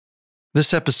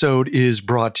This episode is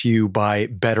brought to you by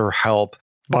BetterHelp.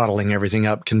 Bottling everything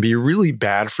up can be really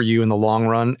bad for you in the long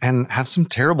run and have some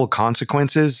terrible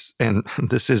consequences. And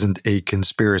this isn't a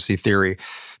conspiracy theory.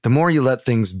 The more you let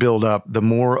things build up, the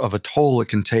more of a toll it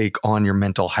can take on your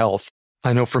mental health.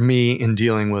 I know for me, in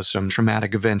dealing with some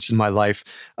traumatic events in my life,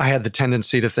 I had the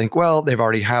tendency to think, well, they've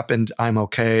already happened. I'm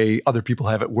okay. Other people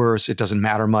have it worse. It doesn't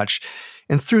matter much.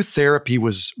 And through therapy,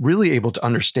 was really able to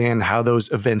understand how those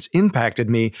events impacted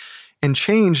me and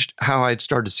changed how I'd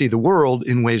start to see the world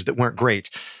in ways that weren't great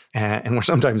and were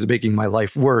sometimes making my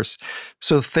life worse.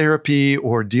 So therapy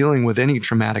or dealing with any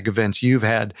traumatic events you've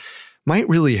had might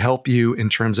really help you in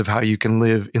terms of how you can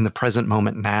live in the present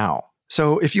moment now.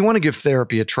 So if you want to give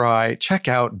therapy a try, check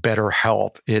out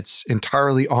BetterHelp. It's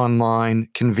entirely online,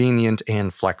 convenient,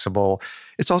 and flexible.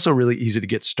 It's also really easy to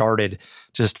get started.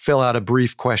 Just fill out a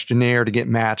brief questionnaire to get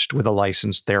matched with a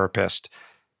licensed therapist.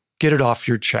 Get it off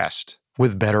your chest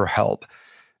with BetterHelp.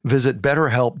 Visit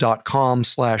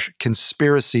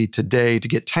betterhelp.com/conspiracy today to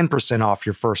get 10% off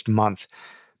your first month.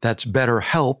 That's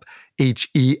BetterHelp,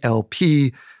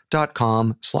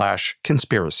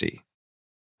 HELP.com/conspiracy.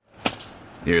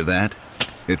 Hear that?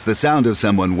 It's the sound of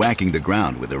someone whacking the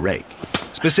ground with a rake.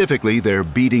 Specifically, they're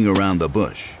beating around the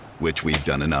bush, which we've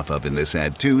done enough of in this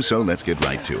ad too, so let's get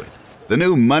right to it. The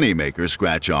new Moneymaker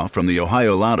scratch-off from the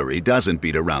Ohio Lottery doesn't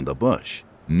beat around the bush.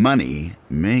 Money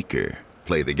Maker.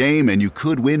 Play the game and you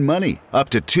could win money, up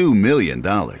to $2 million.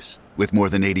 With more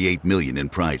than $88 million in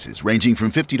prizes, ranging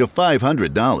from $50 to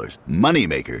 $500,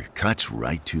 Moneymaker cuts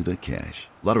right to the cash.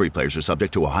 Lottery players are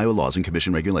subject to Ohio laws and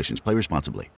commission regulations. Play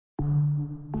responsibly.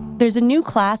 There's a new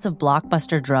class of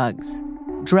blockbuster drugs.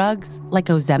 Drugs like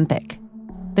Ozempic.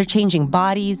 They're changing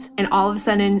bodies. And all of a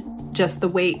sudden, just the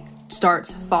weight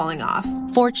starts falling off.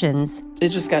 Fortunes. It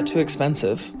just got too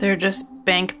expensive. They're just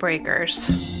bank breakers.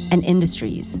 And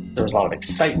industries. There was a lot of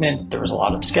excitement. There was a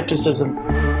lot of skepticism.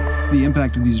 The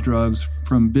impact of these drugs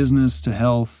from business to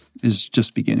health is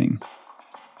just beginning.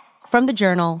 From the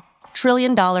Journal, $1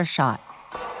 Trillion Shot.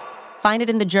 Find it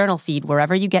in the Journal feed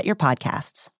wherever you get your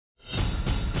podcasts.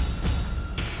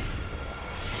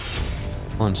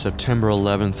 On September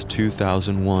 11th,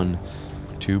 2001,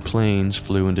 two planes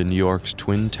flew into New York's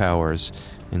Twin Towers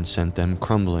and sent them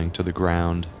crumbling to the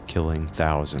ground, killing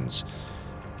thousands.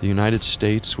 The United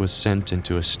States was sent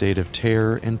into a state of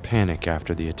terror and panic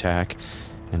after the attack,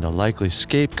 and a likely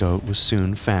scapegoat was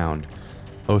soon found: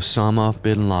 Osama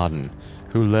bin Laden,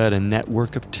 who led a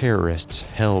network of terrorists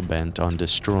hell-bent on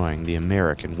destroying the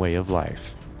American way of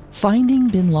life. Finding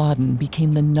bin Laden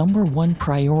became the #1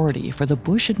 priority for the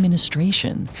Bush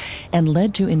administration and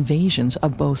led to invasions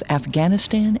of both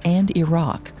Afghanistan and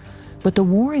Iraq. But the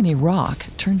war in Iraq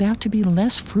turned out to be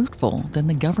less fruitful than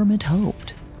the government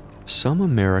hoped. Some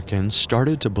Americans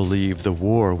started to believe the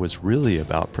war was really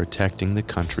about protecting the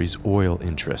country's oil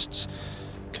interests.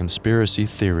 Conspiracy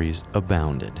theories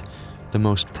abounded, the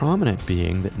most prominent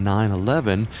being that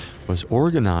 9/11 was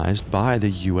organized by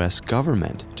the U.S.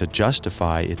 government to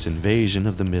justify its invasion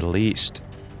of the Middle East.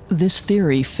 This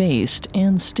theory faced,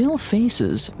 and still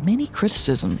faces, many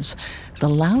criticisms, the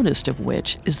loudest of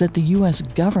which is that the U.S.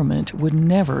 government would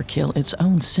never kill its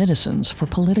own citizens for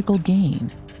political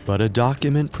gain. But a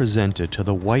document presented to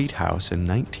the White House in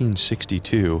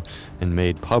 1962 and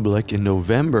made public in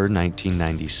November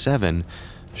 1997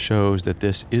 shows that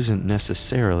this isn't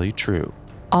necessarily true.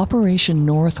 Operation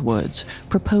Northwoods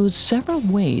proposed several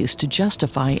ways to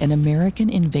justify an American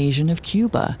invasion of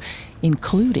Cuba,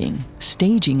 including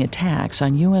staging attacks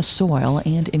on U.S. soil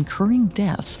and incurring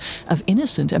deaths of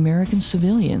innocent American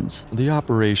civilians. The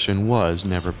operation was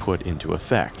never put into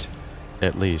effect,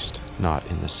 at least not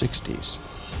in the 60s.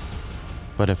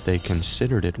 But if they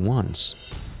considered it once,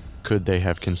 could they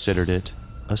have considered it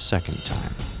a second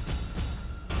time?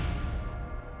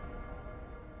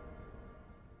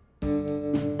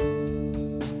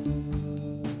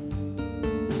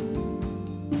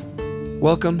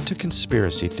 Welcome to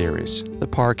Conspiracy Theories, the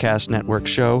Parcast Network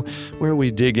show where we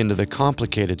dig into the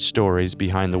complicated stories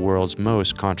behind the world's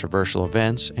most controversial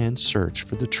events and search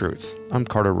for the truth. I'm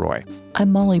Carter Roy.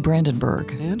 I'm Molly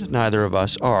Brandenburg. And neither of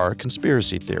us are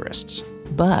conspiracy theorists.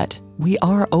 But we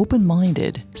are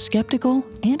open-minded, skeptical,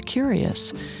 and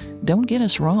curious. Don't get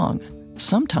us wrong.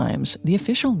 Sometimes the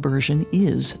official version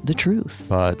is the truth.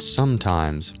 But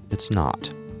sometimes it's not.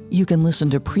 You can listen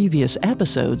to previous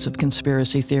episodes of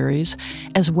Conspiracy Theories,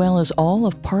 as well as all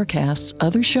of Parcast's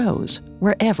other shows,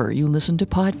 wherever you listen to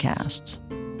podcasts.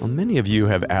 Well, many of you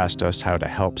have asked us how to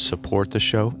help support the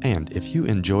show, and if you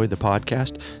enjoy the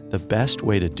podcast, the best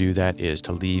way to do that is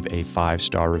to leave a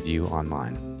 5-star review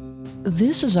online.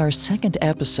 This is our second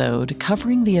episode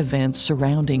covering the events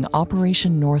surrounding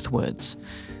Operation Northwoods.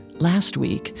 Last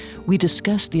week, we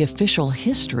discussed the official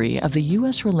history of the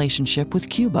U.S. relationship with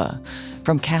Cuba,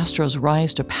 from Castro's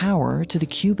rise to power to the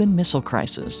Cuban Missile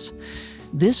Crisis.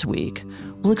 This week,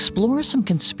 we'll explore some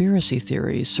conspiracy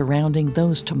theories surrounding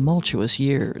those tumultuous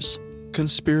years.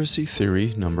 Conspiracy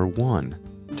theory number 1.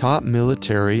 Top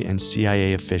military and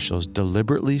CIA officials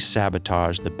deliberately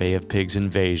sabotaged the Bay of Pigs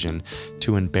invasion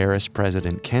to embarrass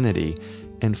President Kennedy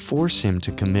and force him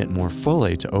to commit more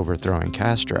fully to overthrowing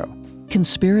Castro.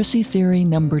 Conspiracy theory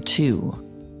number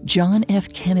 2. John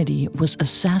F. Kennedy was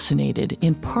assassinated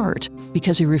in part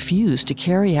because he refused to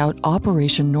carry out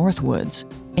Operation Northwoods,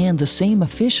 and the same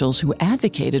officials who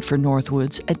advocated for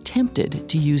Northwoods attempted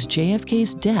to use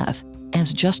JFK's death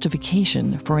as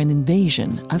justification for an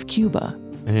invasion of Cuba.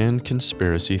 And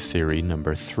conspiracy theory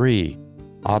number 3.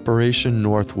 Operation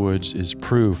Northwoods is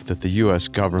proof that the U.S.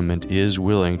 government is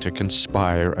willing to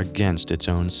conspire against its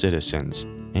own citizens,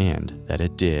 and that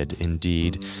it did,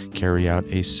 indeed, carry out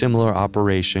a similar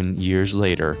operation years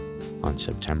later on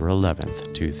September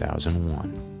 11th,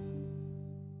 2001.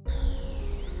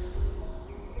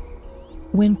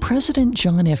 When President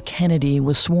John F. Kennedy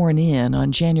was sworn in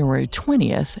on January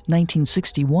 20th,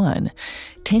 1961,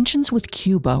 tensions with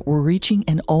Cuba were reaching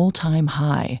an all-time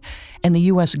high, and the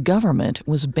U.S. government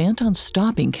was bent on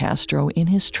stopping Castro in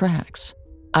his tracks.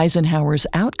 Eisenhower's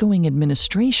outgoing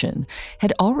administration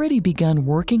had already begun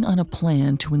working on a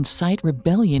plan to incite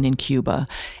rebellion in Cuba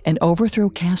and overthrow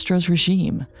Castro's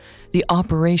regime, the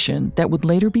operation that would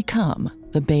later become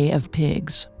the Bay of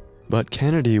Pigs. But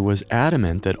Kennedy was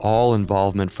adamant that all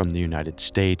involvement from the United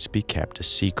States be kept a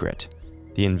secret.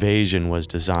 The invasion was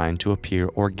designed to appear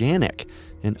organic,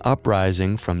 an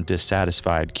uprising from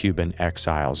dissatisfied Cuban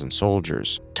exiles and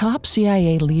soldiers. Top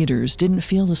CIA leaders didn't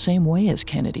feel the same way as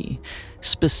Kennedy,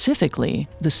 specifically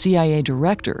the CIA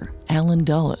director, Allen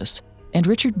Dulles, and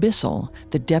Richard Bissell,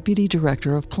 the deputy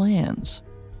director of plans.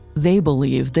 They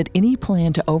believed that any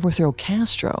plan to overthrow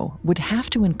Castro would have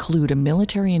to include a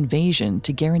military invasion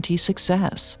to guarantee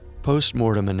success.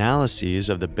 Post-mortem analyses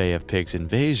of the Bay of Pigs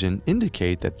invasion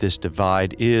indicate that this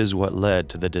divide is what led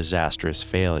to the disastrous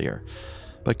failure.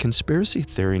 But conspiracy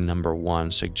theory number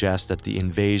 1 suggests that the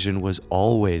invasion was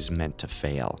always meant to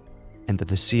fail, and that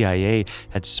the CIA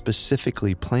had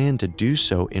specifically planned to do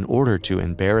so in order to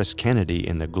embarrass Kennedy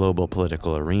in the global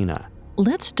political arena.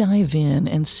 Let's dive in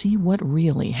and see what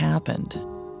really happened.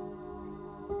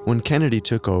 When Kennedy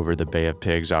took over the Bay of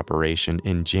Pigs operation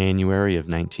in January of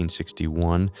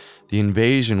 1961, the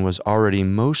invasion was already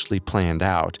mostly planned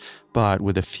out, but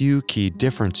with a few key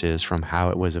differences from how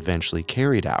it was eventually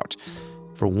carried out.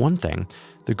 For one thing,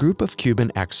 the group of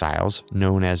Cuban exiles,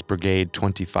 known as Brigade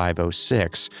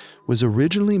 2506, was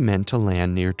originally meant to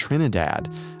land near Trinidad,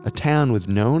 a town with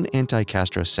known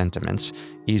anti-Castro sentiments,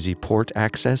 easy port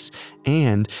access,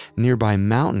 and nearby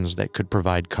mountains that could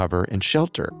provide cover and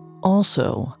shelter.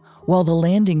 Also, while the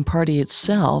landing party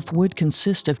itself would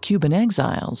consist of Cuban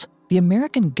exiles, the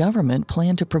American government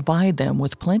planned to provide them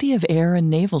with plenty of air and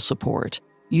naval support,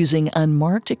 using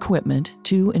unmarked equipment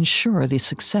to ensure the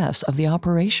success of the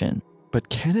operation. But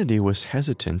Kennedy was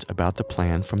hesitant about the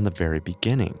plan from the very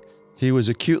beginning. He was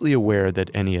acutely aware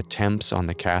that any attempts on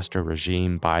the Castro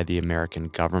regime by the American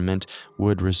government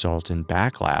would result in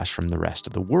backlash from the rest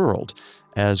of the world,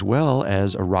 as well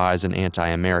as a rise in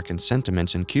anti-American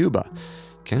sentiments in Cuba.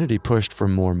 Kennedy pushed for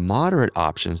more moderate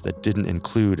options that didn't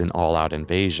include an all-out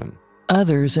invasion.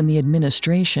 Others in the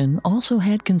administration also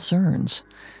had concerns.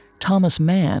 Thomas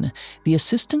Mann, the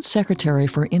Assistant Secretary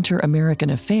for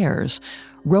Inter-American Affairs,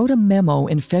 wrote a memo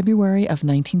in February of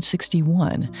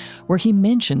 1961 where he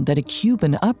mentioned that a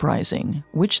Cuban uprising,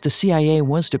 which the CIA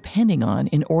was depending on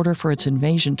in order for its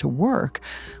invasion to work,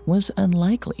 was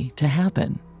unlikely to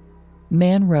happen.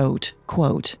 Mann wrote,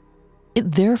 quote,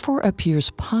 "It therefore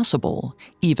appears possible,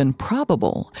 even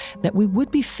probable, that we would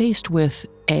be faced with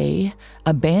A.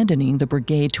 abandoning the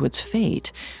brigade to its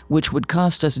fate, which would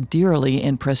cost us dearly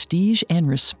in prestige and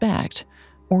respect,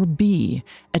 or B.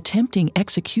 attempting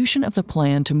execution of the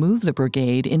plan to move the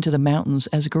brigade into the mountains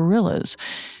as guerrillas,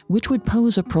 which would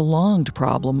pose a prolonged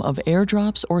problem of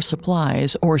airdrops or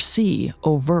supplies, or C.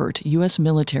 overt U.S.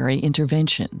 military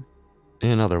intervention."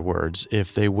 In other words,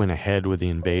 if they went ahead with the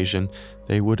invasion,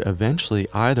 they would eventually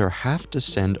either have to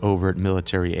send overt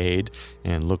military aid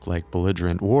and look like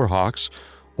belligerent war hawks,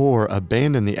 or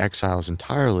abandon the exiles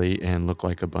entirely and look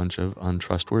like a bunch of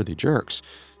untrustworthy jerks.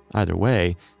 Either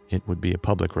way, it would be a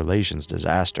public relations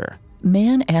disaster.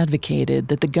 Mann advocated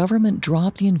that the government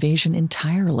drop the invasion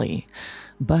entirely,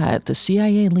 But the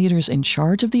CIA leaders in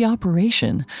charge of the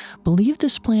operation believed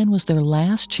this plan was their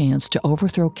last chance to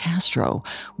overthrow Castro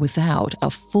without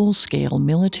a full-scale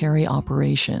military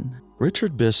operation.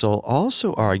 Richard Bissell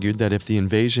also argued that if the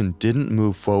invasion didn't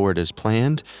move forward as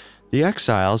planned, the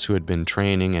exiles who had been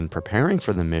training and preparing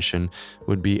for the mission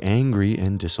would be angry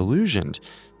and disillusioned,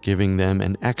 giving them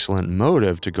an excellent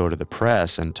motive to go to the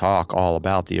press and talk all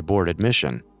about the aborted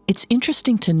mission. It's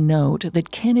interesting to note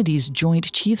that Kennedy's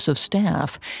Joint Chiefs of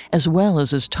Staff, as well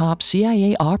as his top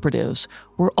CIA operatives,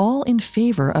 were all in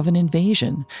favor of an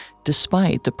invasion,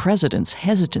 despite the president's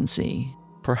hesitancy.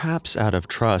 Perhaps out of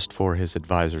trust for his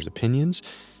advisors' opinions,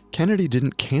 Kennedy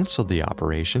didn't cancel the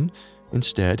operation.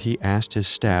 Instead, he asked his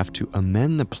staff to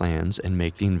amend the plans and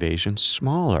make the invasion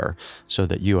smaller so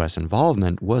that U.S.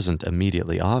 involvement wasn't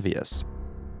immediately obvious.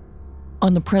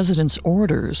 On the president's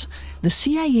orders, the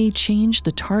CIA changed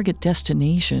the target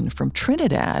destination from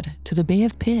Trinidad to the Bay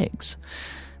of Pigs.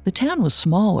 The town was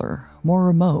smaller, more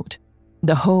remote.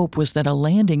 The hope was that a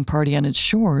landing party on its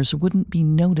shores wouldn't be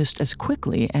noticed as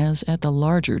quickly as at the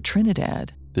larger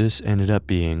Trinidad. This ended up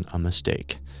being a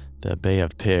mistake. The Bay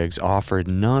of Pigs offered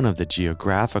none of the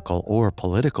geographical or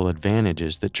political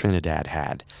advantages that Trinidad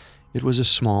had. It was a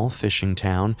small fishing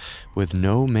town with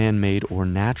no man-made or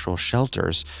natural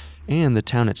shelters, and the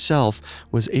town itself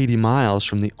was 80 miles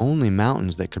from the only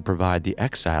mountains that could provide the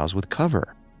exiles with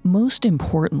cover. Most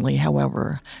importantly,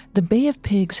 however, the Bay of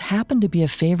Pigs happened to be a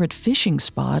favorite fishing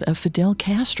spot of Fidel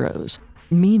Castro's,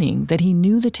 meaning that he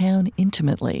knew the town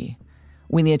intimately.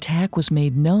 When the attack was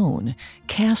made known,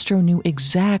 Castro knew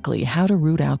exactly how to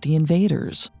root out the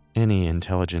invaders. Any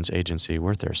intelligence agency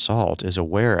worth their salt is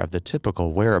aware of the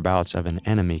typical whereabouts of an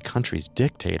enemy country's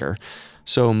dictator,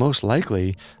 so most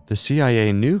likely, the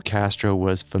CIA knew Castro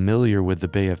was familiar with the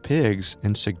Bay of Pigs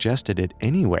and suggested it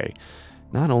anyway.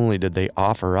 Not only did they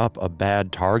offer up a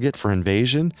bad target for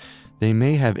invasion, they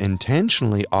may have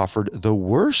intentionally offered the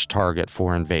worst target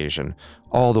for invasion,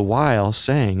 all the while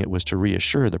saying it was to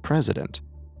reassure the president.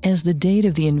 As the date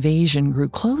of the invasion grew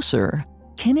closer,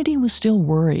 Kennedy was still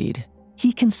worried.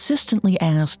 He consistently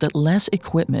asked that less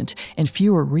equipment and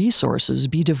fewer resources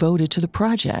be devoted to the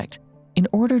project in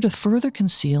order to further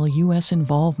conceal U.S.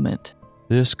 involvement.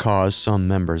 This caused some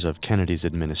members of Kennedy's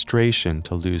administration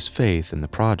to lose faith in the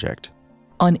project.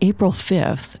 On April 5,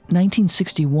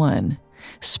 1961,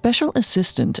 Special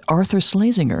Assistant Arthur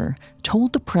Schlesinger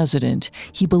told the president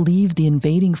he believed the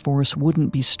invading force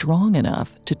wouldn't be strong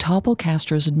enough to topple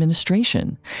Castro's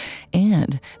administration,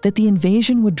 and that the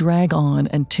invasion would drag on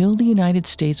until the United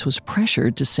States was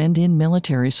pressured to send in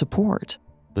military support.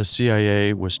 The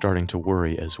CIA was starting to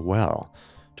worry as well.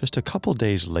 Just a couple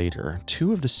days later,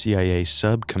 two of the CIA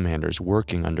sub-commanders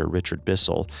working under Richard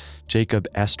Bissell, Jacob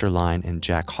Esterline and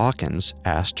Jack Hawkins,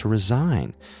 asked to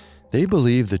resign. They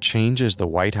believed the changes the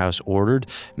White House ordered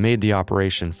made the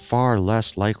operation far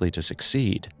less likely to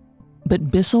succeed.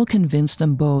 But Bissell convinced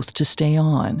them both to stay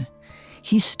on.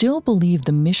 He still believed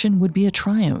the mission would be a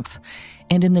triumph,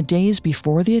 and in the days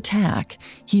before the attack,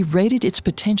 he rated its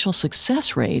potential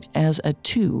success rate as a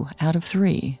 2 out of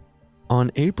 3. On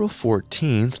April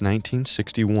 14,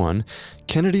 1961,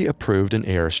 Kennedy approved an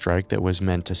airstrike that was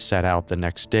meant to set out the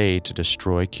next day to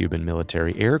destroy Cuban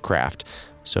military aircraft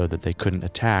so that they couldn't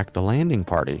attack the landing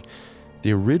party.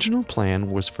 The original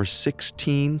plan was for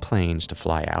 16 planes to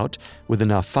fly out, with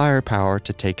enough firepower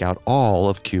to take out all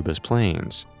of Cuba's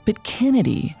planes. But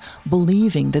Kennedy,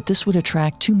 believing that this would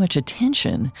attract too much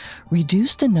attention,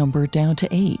 reduced the number down to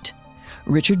 8.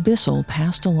 Richard Bissell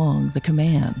passed along the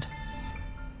command.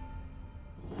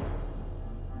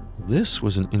 This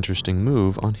was an interesting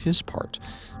move on his part.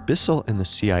 Bissell and the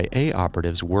CIA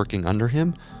operatives working under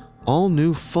him all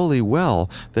knew fully well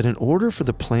that in order for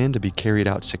the plan to be carried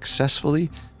out successfully,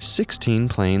 16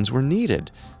 planes were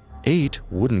needed. 8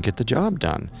 wouldn't get the job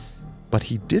done. But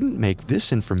he didn't make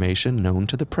this information known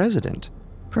to the president.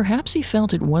 Perhaps he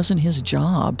felt it wasn't his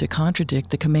job to contradict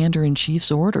the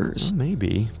commander-in-chief's orders. Well,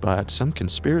 maybe, but some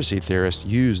conspiracy theorists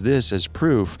use this as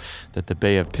proof that the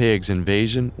Bay of Pigs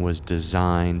invasion was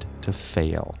designed to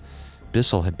fail.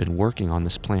 Bissell had been working on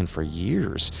this plan for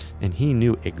years, and he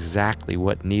knew exactly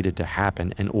what needed to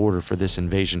happen in order for this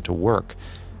invasion to work.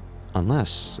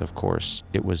 Unless, of course,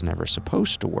 it was never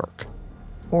supposed to work.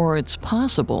 Or it's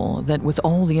possible that with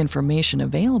all the information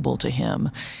available to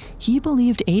him, he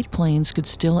believed 8 planes could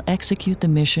still execute the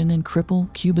mission and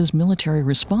cripple Cuba's military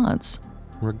response.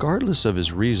 Regardless of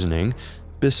his reasoning,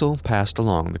 Bissell passed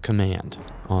along the command.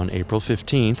 On April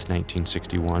 15,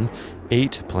 1961,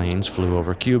 8 planes flew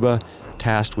over Cuba,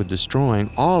 tasked with destroying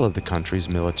all of the country's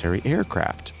military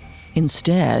aircraft.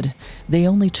 Instead, they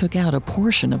only took out a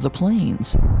portion of the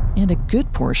planes, and a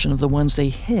good portion of the ones they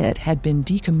hit had been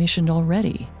decommissioned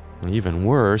already. Even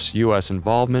worse, U.S.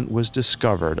 involvement was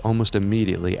discovered almost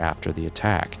immediately after the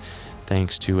attack,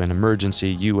 thanks to an emergency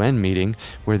UN meeting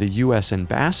where the U.S.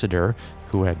 ambassador,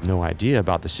 who had no idea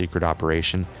about the secret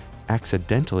operation,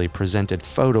 accidentally presented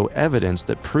photo evidence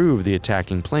that proved the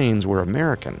attacking planes were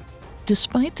American.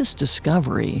 Despite this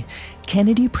discovery,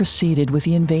 Kennedy proceeded with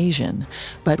the invasion,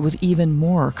 but with even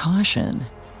more caution.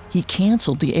 He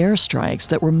canceled the airstrikes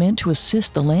that were meant to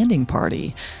assist the landing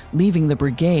party, leaving the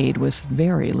brigade with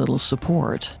very little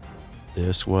support.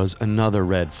 This was another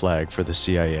red flag for the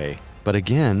CIA. But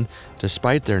again,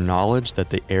 despite their knowledge that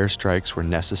the airstrikes were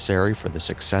necessary for the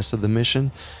success of the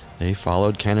mission, they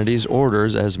followed Kennedy's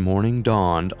orders as morning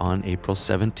dawned on April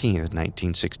 17,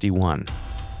 1961.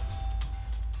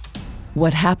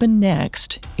 What happened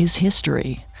next is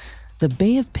history. The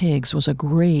Bay of Pigs was a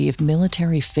grave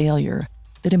military failure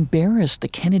that embarrassed the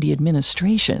Kennedy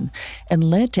administration and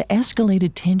led to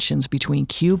escalated tensions between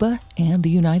Cuba and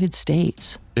the United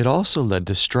States. It also led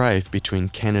to strife between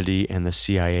Kennedy and the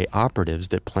CIA operatives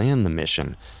that planned the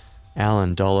mission.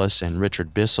 Allen Dulles and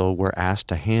Richard Bissell were asked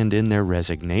to hand in their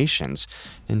resignations,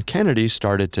 and Kennedy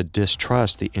started to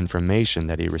distrust the information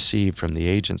that he received from the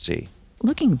agency.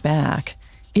 Looking back,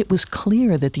 it was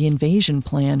clear that the invasion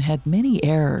plan had many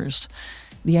errors.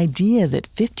 The idea that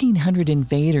 1,500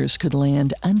 invaders could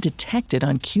land undetected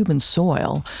on Cuban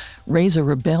soil, raise a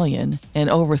rebellion, and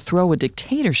overthrow a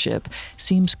dictatorship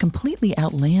seems completely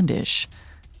outlandish.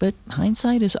 But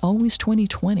hindsight is always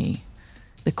 20/20.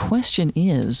 The question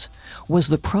is, was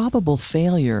the probable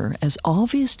failure as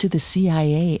obvious to the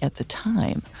CIA at the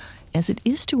time as it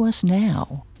is to us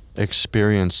now?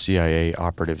 Experienced CIA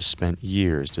operatives spent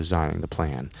years designing the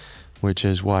plan, which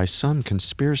is why some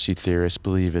conspiracy theorists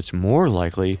believe it's more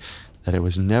likely that it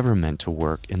was never meant to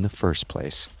work in the first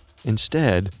place.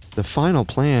 Instead, the final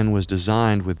plan was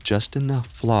designed with just enough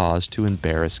flaws to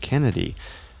embarrass Kennedy.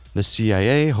 The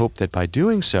CIA hoped that by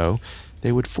doing so,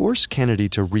 they would force Kennedy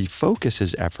to refocus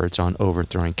his efforts on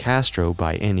overthrowing Castro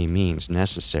by any means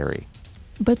necessary.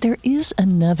 But there is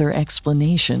another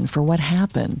explanation for what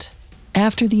happened.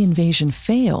 After the invasion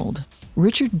failed,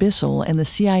 Richard Bissell and the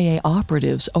CIA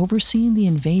operatives overseeing the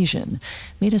invasion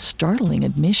made a startling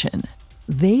admission.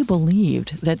 They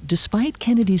believed that despite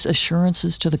Kennedy's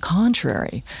assurances to the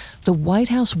contrary, the White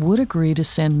House would agree to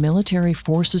send military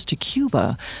forces to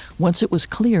Cuba once it was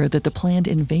clear that the planned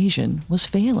invasion was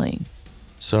failing.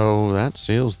 So that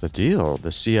seals the deal.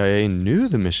 The CIA knew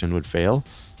the mission would fail,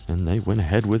 and they went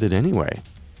ahead with it anyway.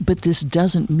 But this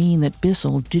doesn't mean that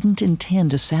Bissell didn't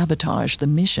intend to sabotage the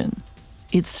mission.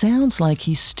 It sounds like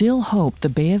he still hoped the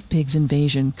Bay of Pigs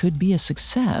invasion could be a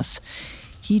success.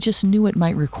 He just knew it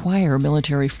might require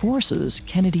military forces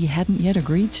Kennedy hadn't yet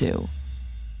agreed to.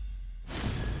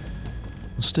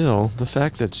 Still, the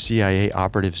fact that CIA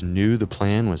operatives knew the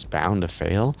plan was bound to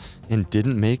fail and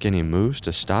didn't make any moves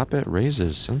to stop it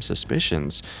raises some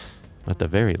suspicions. At the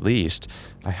very least,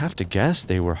 I have to guess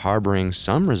they were harboring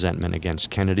some resentment against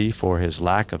Kennedy for his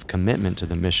lack of commitment to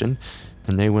the mission,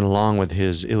 and they went along with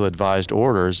his ill-advised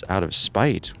orders out of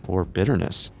spite or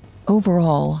bitterness.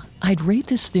 Overall, I'd rate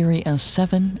this theory a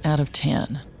 7 out of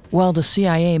 10. While the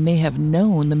CIA may have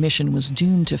known the mission was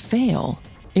doomed to fail,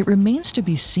 it remains to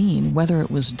be seen whether it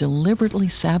was deliberately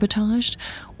sabotaged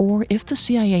or if the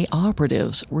CIA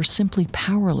operatives were simply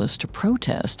powerless to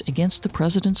protest against the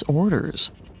president's orders.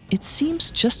 It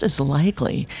seems just as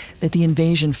likely that the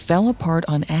invasion fell apart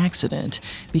on accident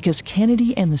because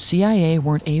Kennedy and the CIA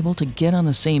weren't able to get on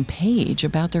the same page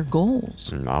about their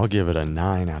goals. I'll give it a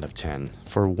 9 out of 10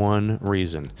 for one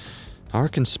reason. Our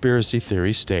conspiracy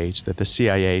theory states that the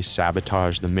CIA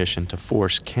sabotaged the mission to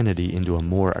force Kennedy into a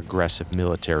more aggressive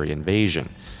military invasion.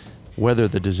 Whether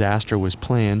the disaster was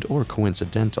planned or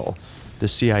coincidental, the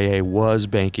CIA was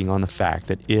banking on the fact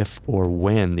that if or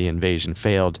when the invasion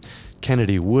failed,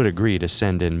 Kennedy would agree to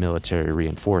send in military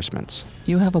reinforcements.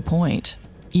 You have a point.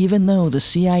 Even though the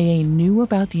CIA knew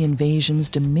about the invasion's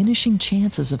diminishing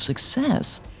chances of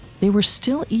success, they were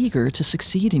still eager to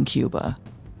succeed in Cuba.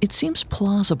 It seems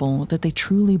plausible that they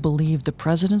truly believed the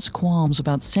president's qualms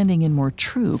about sending in more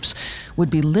troops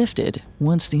would be lifted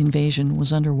once the invasion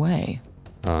was underway.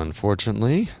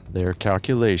 Unfortunately, their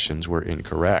calculations were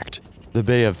incorrect. The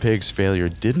Bay of Pigs failure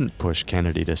didn't push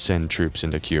Kennedy to send troops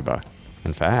into Cuba.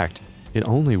 In fact, it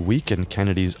only weakened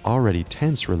Kennedy's already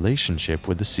tense relationship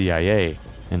with the CIA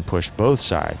and pushed both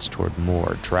sides toward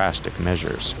more drastic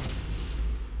measures.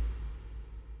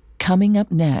 Coming up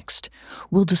next,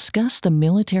 we'll discuss the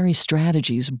military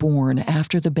strategies born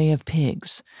after the Bay of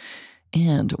Pigs.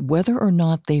 and whether or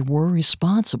not they were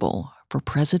responsible for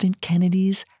President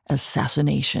Kennedy's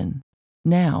assassination.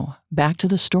 Now, back to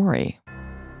the story.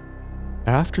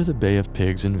 After the Bay of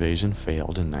Pigs invasion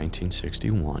failed in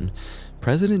 1961,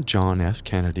 President John F.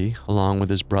 Kennedy, along with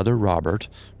his brother Robert,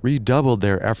 redoubled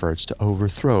their efforts to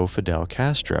overthrow Fidel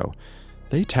Castro.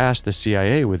 They tasked the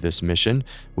CIA with this mission,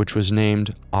 which was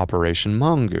named Operation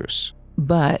Mongoose.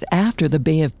 But after the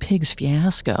Bay of Pigs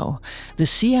fiasco, the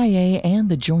CIA and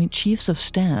the Joint Chiefs of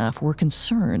Staff were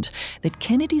concerned that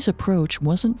Kennedy's approach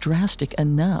wasn't drastic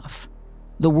enough.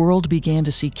 The world began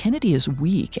to see Kennedy as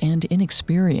weak and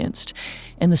inexperienced,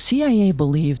 and the CIA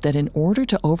believed that in order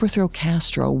to overthrow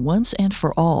Castro once and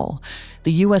for all,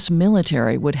 the U.S.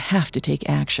 military would have to take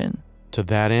action. To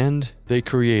that end, they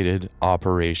created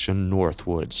Operation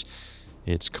Northwoods.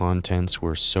 Its contents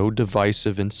were so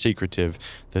divisive and secretive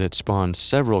that it spawned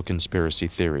several conspiracy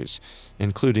theories,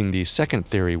 including the second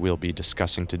theory we'll be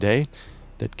discussing today,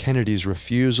 that Kennedy's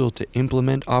refusal to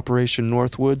implement Operation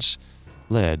Northwoods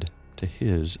led to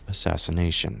his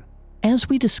assassination. As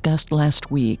we discussed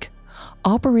last week,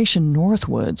 Operation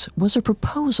Northwoods was a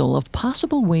proposal of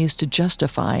possible ways to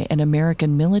justify an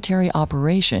American military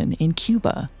operation in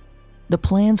Cuba. The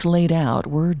plans laid out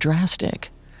were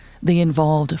drastic. They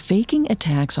involved faking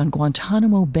attacks on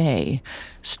Guantanamo Bay,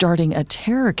 starting a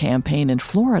terror campaign in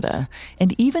Florida,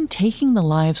 and even taking the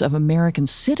lives of American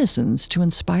citizens to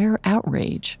inspire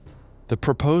outrage. The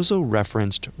proposal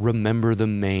referenced Remember the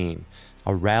Maine,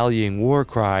 a rallying war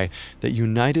cry that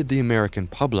united the American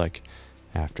public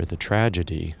after the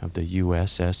tragedy of the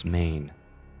USS Maine.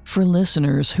 For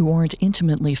listeners who aren't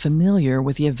intimately familiar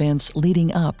with the events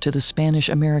leading up to the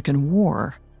Spanish-American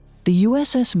War, the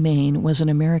USS Maine was an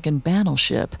American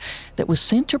battleship that was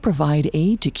sent to provide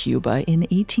aid to Cuba in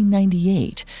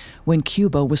 1898, when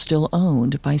Cuba was still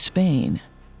owned by Spain.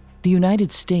 The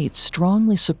United States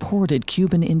strongly supported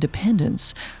Cuban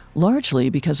independence, largely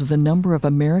because of the number of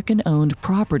American-owned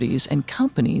properties and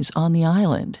companies on the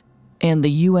island. And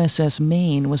the USS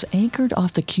Maine was anchored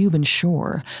off the Cuban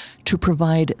shore to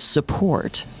provide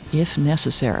support, if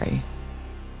necessary.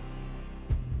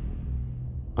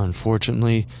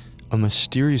 Unfortunately, a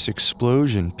mysterious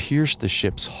explosion pierced the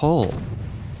ship's hull,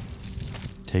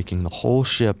 taking the whole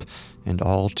ship and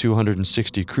all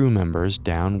 260 crew members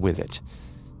down with it.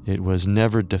 It was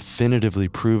never definitively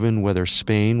proven whether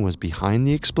Spain was behind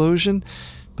the explosion,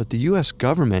 but the U.S.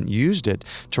 government used it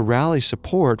to rally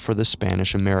support for the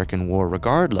Spanish-American War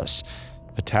regardless,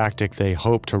 a tactic they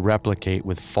hoped to replicate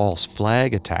with false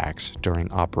flag attacks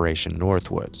during Operation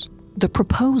Northwoods. The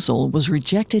proposal was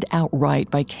rejected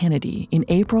outright by Kennedy in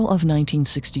April of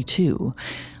 1962,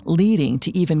 leading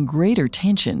to even greater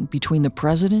tension between the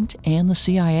president and the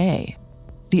CIA.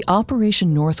 The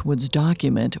Operation Northwoods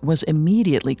document was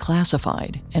immediately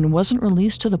classified and wasn't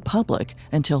released to the public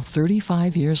until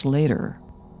 35 years later.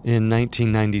 In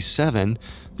 1997,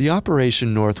 the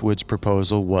Operation Northwoods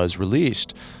proposal was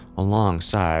released,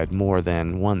 alongside more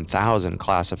than 1,000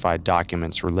 classified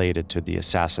documents related to the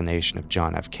assassination of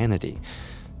John F. Kennedy.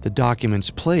 The document's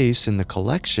place in the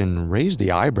collection raised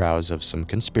the eyebrows of some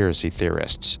conspiracy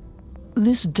theorists.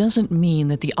 This doesn't mean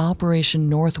that the Operation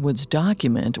Northwoods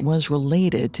document was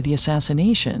related to the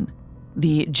assassination.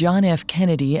 The John F.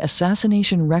 Kennedy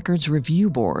Assassination Records Review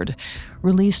Board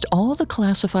released all the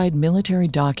classified military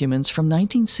documents from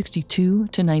 1962 to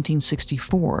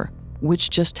 1964, which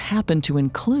just happened to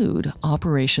include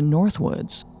Operation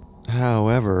Northwoods.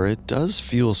 However, it does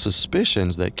fuel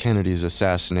suspicions that Kennedy's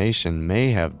assassination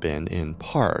may have been in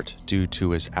part due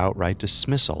to his outright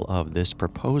dismissal of this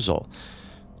proposal.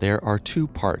 There are two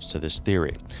parts to this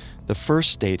theory. The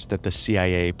first states that the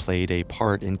CIA played a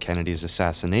part in Kennedy's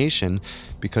assassination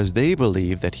because they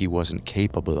believed that he wasn't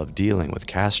capable of dealing with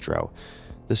Castro.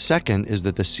 The second is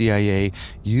that the CIA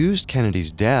used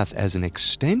Kennedy's death as an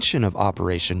extension of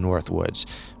Operation Northwoods,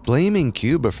 blaming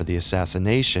Cuba for the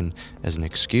assassination as an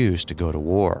excuse to go to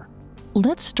war.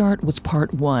 Let's start with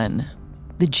part one.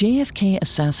 The JFK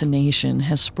assassination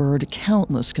has spurred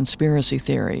countless conspiracy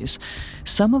theories,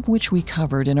 some of which we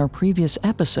covered in our previous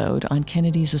episode on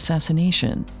Kennedy's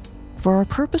assassination. For our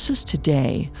purposes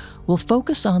today, we'll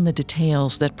focus on the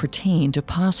details that pertain to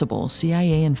possible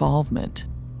CIA involvement.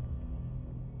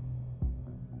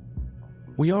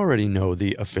 We already know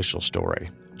the official story.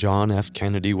 John F.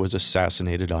 Kennedy was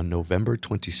assassinated on November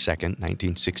 22,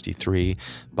 1963,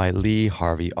 by Lee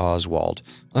Harvey Oswald,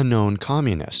 a known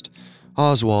communist.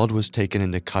 Oswald was taken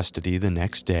into custody the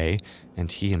next day,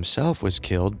 and he himself was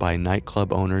killed by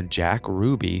nightclub owner Jack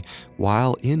Ruby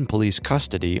while in police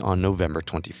custody on November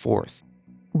 24th.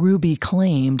 Ruby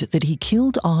claimed that he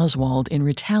killed Oswald in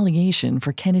retaliation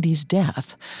for Kennedy's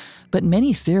death, but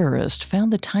many theorists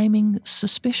found the timing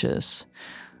suspicious.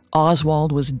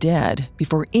 Oswald was dead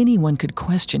before anyone could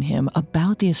question him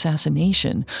about the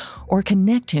assassination or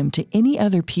connect him to any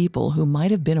other people who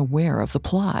might have been aware of the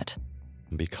plot.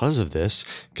 Because of this,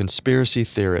 conspiracy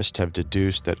theorists have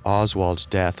deduced that Oswald's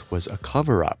death was a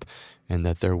cover-up and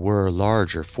that there were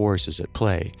larger forces at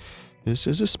play. This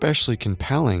is especially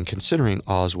compelling considering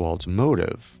Oswald's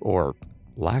motive, or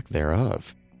lack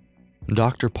thereof.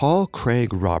 Dr. Paul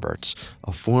Craig Roberts,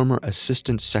 a former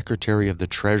Assistant Secretary of the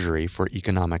Treasury for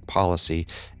Economic Policy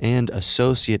and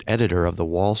associate editor of the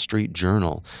Wall Street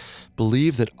Journal,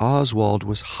 believed that Oswald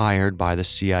was hired by the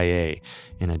CIA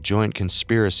in a joint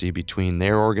conspiracy between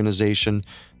their organization,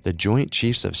 the Joint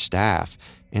Chiefs of Staff,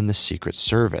 and the Secret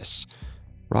Service.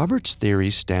 Roberts'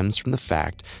 theory stems from the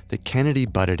fact that Kennedy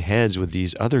butted heads with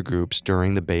these other groups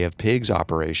during the Bay of Pigs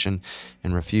operation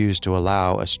and refused to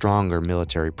allow a stronger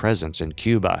military presence in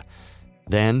Cuba.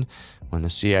 Then, when the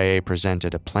CIA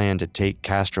presented a plan to take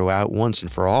Castro out once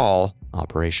and for all,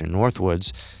 Operation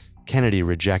Northwoods, Kennedy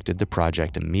rejected the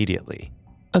project immediately.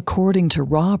 According to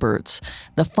Roberts,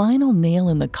 the final nail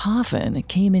in the coffin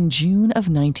came in June of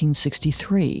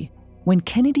 1963. When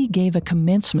Kennedy gave a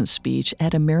commencement speech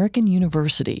at American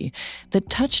University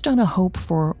that touched on a hope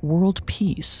for world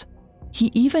peace. He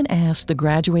even asked the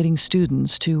graduating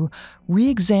students to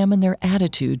re-examine their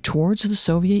attitude towards the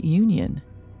Soviet Union.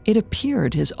 It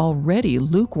appeared his already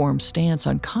lukewarm stance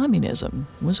on communism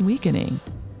was weakening.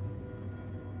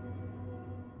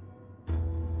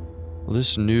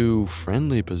 This new,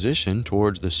 friendly position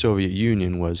towards the Soviet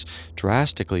Union was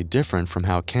drastically different from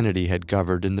how Kennedy had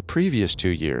governed in the previous 2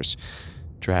 years.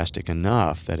 Drastic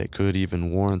enough that it could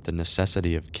even warrant the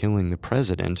necessity of killing the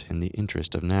president in the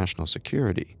interest of national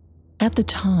security. At the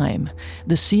time,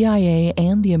 the CIA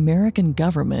and the American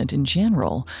government in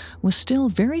general was still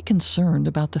very concerned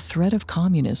about the threat of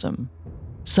communism.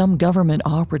 Some government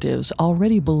operatives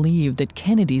already believed that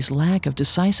Kennedy's lack of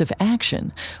decisive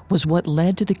action was what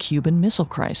led to the Cuban Missile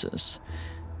Crisis.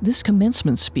 This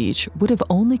commencement speech would have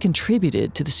only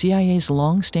contributed to the CIA's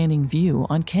long-standing view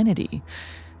on Kennedy,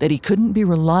 that he couldn't be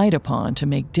relied upon to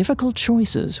make difficult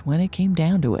choices when it came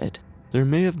down to it. There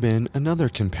may have been another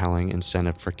compelling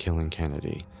incentive for killing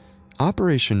Kennedy.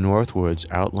 Operation Northwoods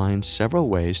outlined several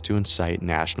ways to incite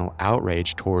national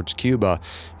outrage towards Cuba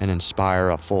and inspire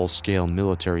a full-scale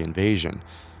military invasion,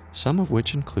 some of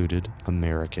which included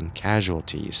American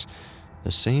casualties.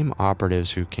 The same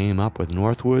operatives who came up with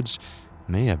Northwoods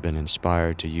may have been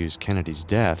inspired to use Kennedy's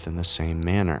death in the same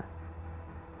manner.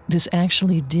 This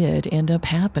actually did end up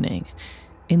happening.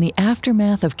 In the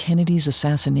aftermath of Kennedy's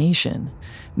assassination,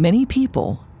 many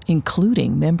people,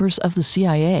 including members of the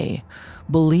CIA,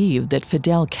 believed that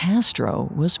Fidel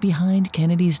Castro was behind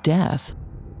Kennedy's death.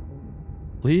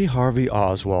 Lee Harvey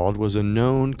Oswald was a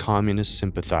known communist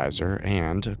sympathizer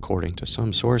and, according to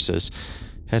some sources,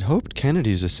 had hoped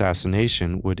Kennedy's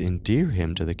assassination would endear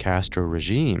him to the Castro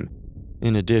regime.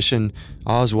 In addition,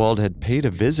 Oswald had paid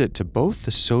a visit to both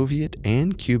the Soviet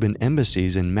and Cuban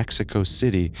embassies in Mexico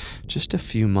City just a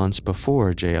few months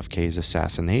before JFK's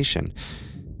assassination.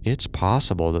 It's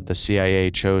possible that the CIA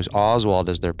chose Oswald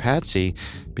as their patsy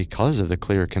because of the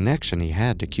clear connection he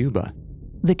had to Cuba.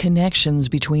 The connections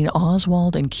between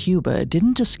Oswald and Cuba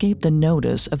didn't escape the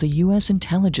notice of the U.S.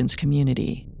 intelligence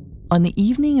community. On the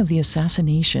evening of the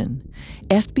assassination,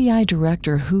 FBI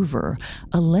Director Hoover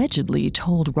allegedly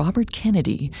told Robert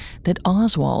Kennedy that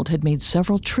Oswald had made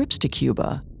several trips to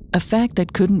Cuba, a fact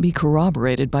that couldn't be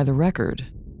corroborated by the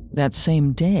record. That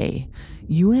same day,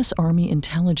 U.S. Army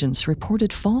intelligence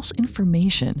reported false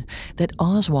information that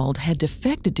Oswald had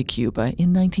defected to Cuba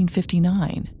in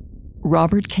 1959.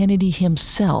 Robert Kennedy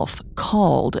himself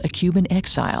called a Cuban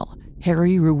exile,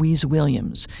 Harry Ruiz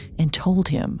Williams, and told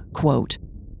him, quote,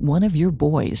 "One of your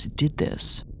boys did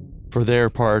this." For their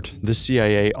part, the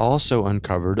CIA also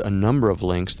uncovered a number of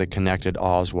links that connected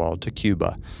Oswald to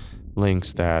Cuba.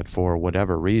 Links that, for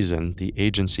whatever reason, the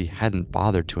agency hadn't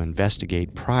bothered to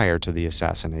investigate prior to the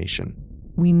assassination.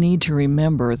 We need to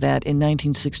remember that in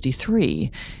 1963,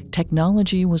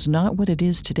 technology was not what it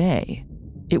is today.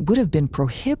 It would have been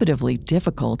prohibitively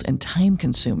difficult and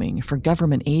time-consuming for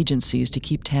government agencies to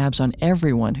keep tabs on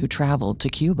everyone who traveled to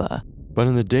Cuba. But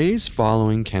in the days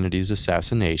following Kennedy's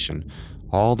assassination,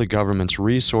 all the government's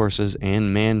resources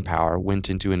and manpower went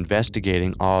into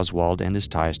investigating Oswald and his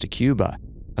ties to Cuba.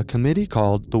 A committee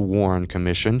called the Warren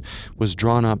Commission was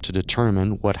drawn up to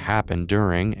determine what happened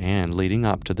during and leading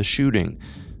up to the shooting.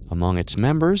 Among its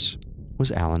members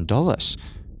was Allen Dulles,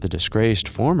 the disgraced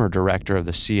former director of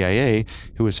the CIA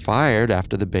who was fired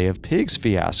after the Bay of Pigs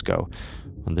fiasco.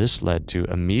 This led to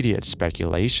immediate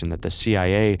speculation that the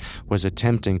CIA was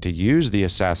attempting to use the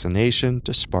assassination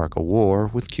to spark a war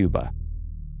with Cuba.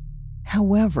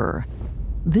 However,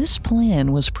 this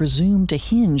plan was presumed to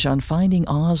hinge on finding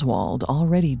Oswald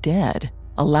already dead,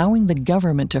 allowing the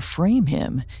government to frame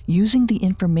him using the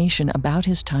information about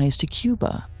his ties to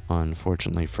Cuba.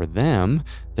 Unfortunately for them,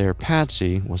 their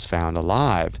patsy was found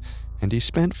alive, and he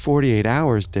spent 48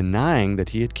 hours denying that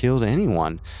he had killed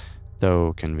anyone.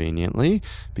 Though conveniently,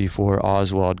 before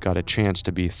Oswald got a chance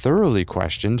to be thoroughly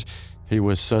questioned, he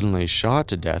was suddenly shot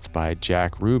to death by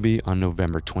Jack Ruby on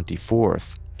November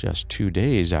 24th, just 2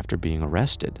 days after being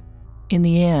arrested. In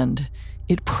the end,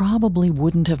 it probably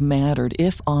wouldn't have mattered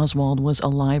if Oswald was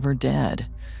alive or dead.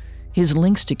 His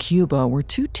links to Cuba were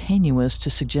too tenuous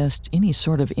to suggest any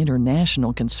sort of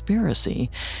international conspiracy,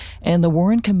 and the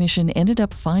Warren Commission ended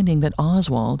up finding that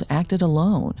Oswald acted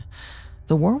alone.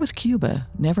 The war with Cuba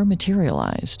never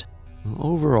materialized.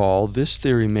 Overall, this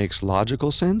theory makes logical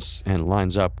sense and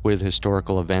lines up with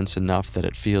historical events enough that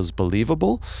it feels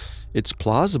believable. It's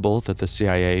plausible that the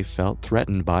CIA felt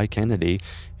threatened by Kennedy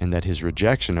and that his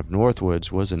rejection of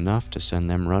Northwoods was enough to send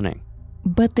them running.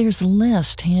 But there's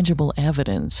less tangible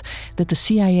evidence that the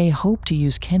CIA hoped to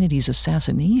use Kennedy's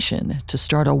assassination to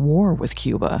start a war with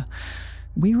Cuba.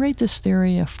 We rate this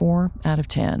theory a 4 out of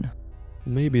 10.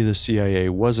 Maybe the CIA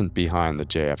wasn't behind the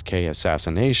JFK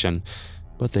assassination,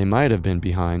 but they might have been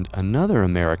behind another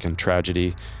American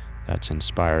tragedy that's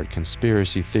inspired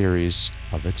conspiracy theories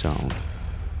of its own.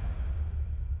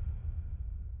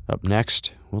 Up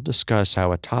next, we'll discuss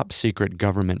how a top-secret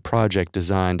government project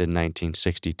designed in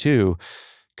 1962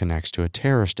 connects to a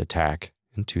terrorist attack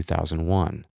in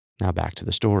 2001. Now back to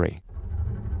the story.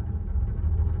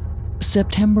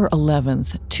 September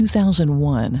 11th,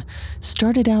 2001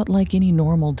 started out like any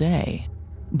normal day.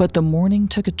 But the morning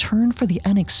took a turn for the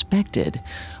unexpected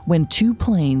when 2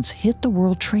 planes hit the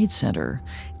World Trade Center,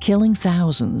 killing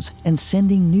thousands and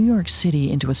sending New York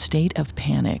City into a state of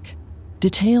panic.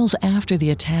 Details after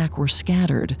the attack were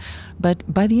scattered,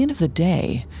 but by the end of the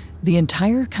day, the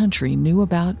entire country knew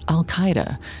about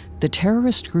Al-Qaeda, the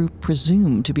terrorist group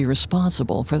presumed to be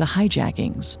responsible for the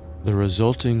hijackings. The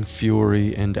resulting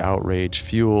fury and outrage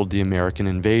fueled the American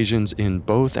invasions in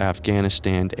both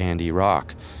Afghanistan and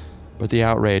Iraq. But the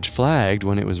outrage flagged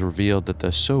when it was revealed that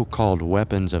the so-called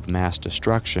weapons of mass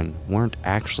destruction weren't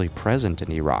actually present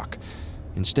in Iraq.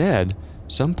 Instead,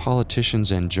 some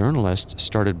politicians and journalists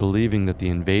started believing that the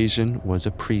invasion was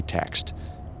a pretext,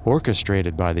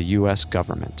 orchestrated by the U.S.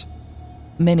 government.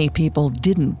 Many people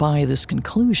didn't buy this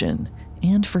conclusion,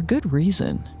 and for good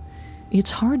reason.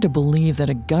 It's hard to believe that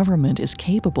a government is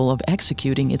capable of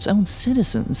executing its own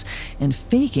citizens and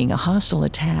faking a hostile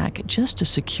attack just to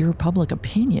secure public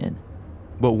opinion.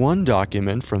 But one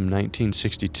document from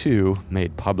 1962,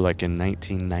 made public in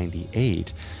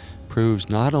 1998, proves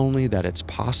not only that it's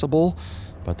possible,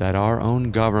 but that our own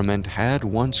government had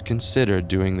once considered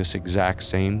doing this exact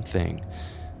same thing.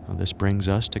 Now, this brings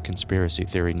us to conspiracy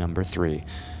theory number 3.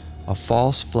 A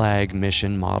false flag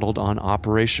mission modeled on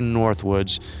Operation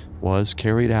Northwoods was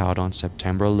carried out on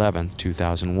September 11,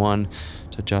 2001,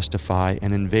 to justify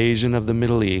an invasion of the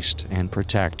Middle East and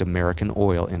protect American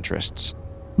oil interests.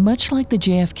 Much like the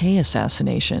JFK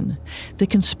assassination, the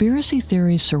conspiracy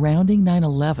theories surrounding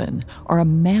 9/11 are a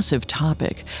massive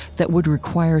topic that would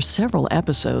require several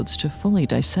episodes to fully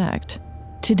dissect.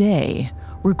 Today,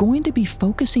 we're going to be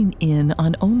focusing in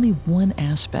on only one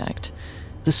aspect: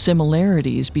 the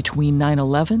similarities between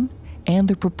 9/11 and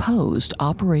the proposed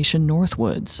Operation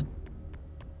Northwoods.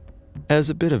 As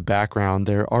a bit of background,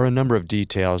 there are a number of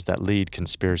details that lead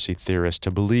conspiracy theorists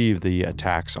to believe the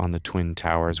attacks on the Twin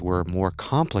Towers were more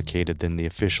complicated than the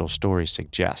official story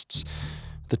suggests.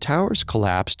 The towers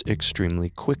collapsed extremely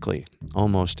quickly,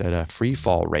 almost at a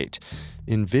free-fall rate.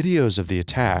 In videos of the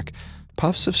attack,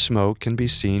 puffs of smoke can be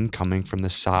seen coming from the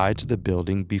sides of the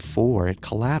building before it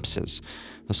collapses.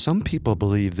 Now, some people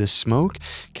believe this smoke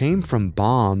came from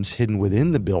bombs hidden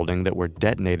within the building that were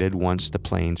detonated once the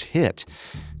planes hit.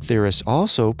 Theorists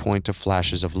also point to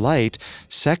flashes of light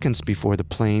seconds before the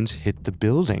planes hit the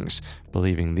buildings,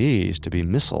 believing these to be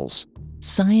missiles.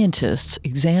 Scientists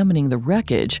examining the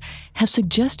wreckage have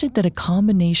suggested that a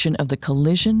combination of the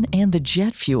collision and the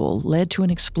jet fuel led to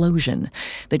an explosion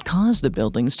that caused the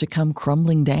buildings to come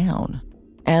crumbling down.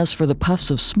 As for the puffs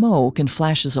of smoke and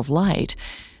flashes of light,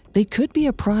 they could be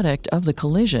a product of the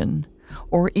collision,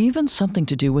 or even something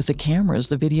to do with the cameras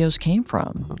the videos came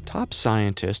from. Top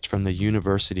scientists from the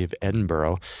University of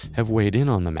Edinburgh have weighed in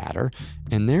on the matter,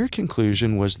 and their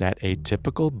conclusion was that a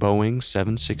typical Boeing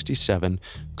 767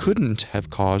 couldn't have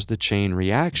caused the chain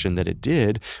reaction that it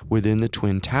did within the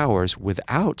Twin Towers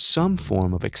without some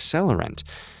form of accelerant.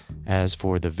 As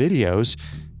for the videos,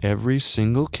 every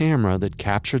single camera that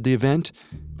captured the event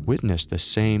witnessed the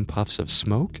same puffs of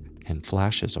smoke and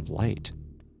flashes of light.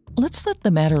 Let's let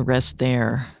the matter rest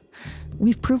there.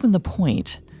 We've proven the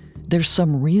point. There's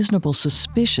some reasonable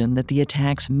suspicion that the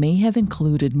attacks may have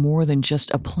included more than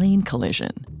just a plane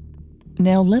collision.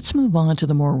 Now let's move on to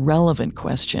the more relevant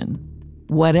question.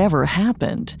 Whatever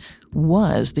happened,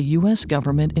 was the U.S.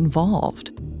 government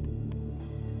involved?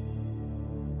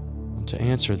 To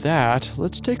answer that,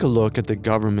 let's take a look at the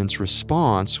government's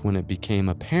response when it became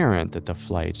apparent that the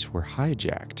flights were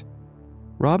hijacked.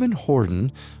 Robin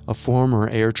Horton, a former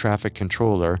air traffic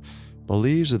controller,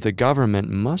 believes that the government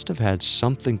must have had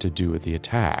something to do with the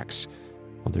attacks.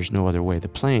 Well, there's no other way the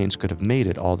planes could have made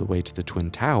it all the way to the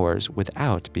Twin Towers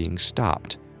without being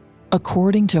stopped.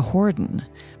 According to Horton,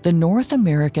 the North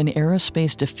American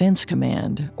Aerospace Defense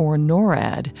Command, or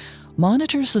NORAD,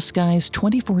 monitors the skies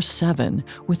 24/7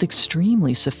 with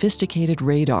extremely sophisticated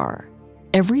radar.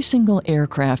 Every single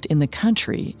aircraft in the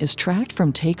country is tracked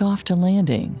from takeoff to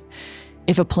landing.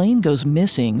 If a plane goes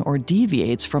missing or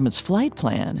deviates from its flight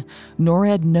plan,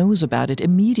 NORAD knows about it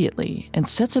immediately and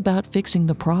sets about fixing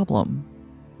the problem.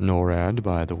 NORAD,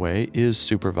 by the way, is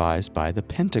supervised by the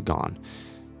Pentagon.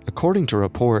 According to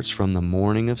reports from the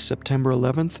morning of September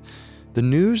 11th, the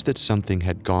news that something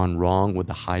had gone wrong with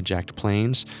the hijacked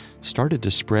planes started to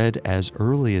spread as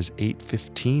early as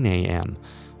 8:15 a.m.,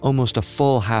 almost a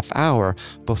full half hour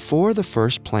before the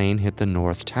first plane hit the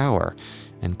North Tower,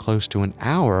 and close to an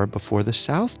hour before the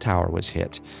South Tower was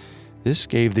hit. This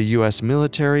gave the U.S.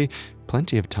 military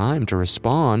plenty of time to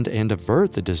respond and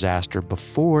avert the disaster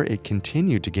before it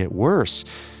continued to get worse.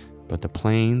 But the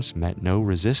planes met no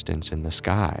resistance in the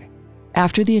sky.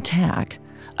 After the attack,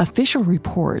 official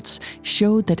reports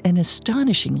showed that an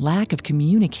astonishing lack of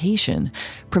communication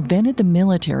prevented the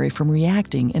military from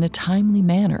reacting in a timely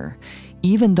manner,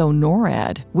 even though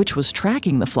NORAD, which was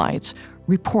tracking the flights,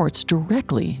 reports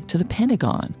directly to the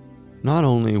Pentagon. Not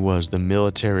only was the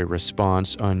military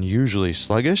response unusually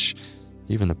sluggish,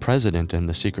 even the president and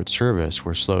the Secret Service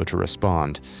were slow to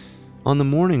respond. On the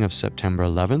morning of September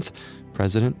 11th,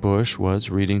 President Bush was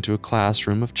reading to a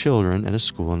classroom of children at a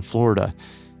school in Florida.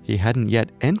 He hadn't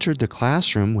yet entered the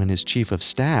classroom when his chief of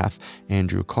staff,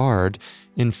 Andrew Card,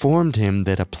 informed him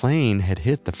that a plane had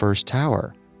hit the first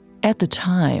tower. At the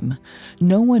time,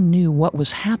 no one knew what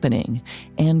was happening,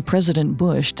 and President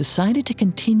Bush decided to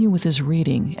continue with his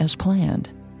reading as planned.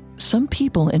 Some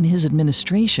people in his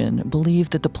administration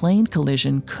believed that the plane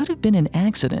collision could have been an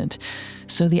accident,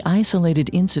 so the isolated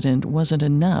incident wasn't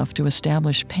enough to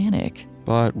establish panic.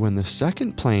 But when the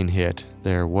second plane hit,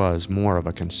 there was more of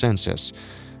a consensus.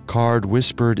 Card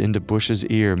whispered into Bush's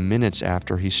ear minutes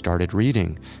after he started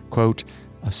reading, quote,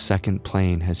 "A second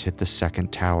plane has hit the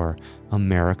second tower.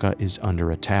 America is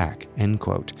under attack," end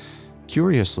quote.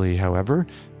 Curiously, however,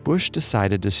 Bush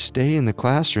decided to stay in the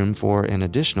classroom for an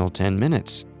additional 10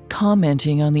 minutes.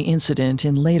 Commenting on the incident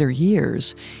in later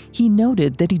years, he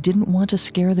noted that he didn't want to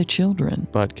scare the children.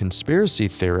 But conspiracy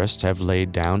theorists have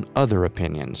laid down other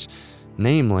opinions,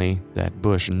 namely that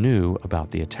Bush knew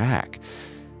about the attack.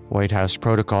 White House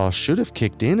protocol should have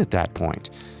kicked in at that point.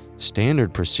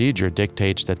 Standard procedure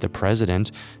dictates that the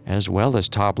president, as well as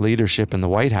top leadership in the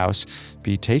White House,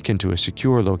 be taken to a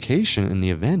secure location in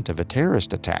the event of a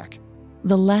terrorist attack.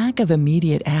 The lack of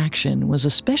immediate action was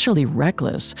especially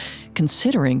reckless,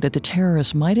 considering that the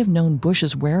terrorists might have known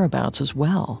Bush's whereabouts as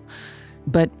well.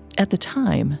 But at the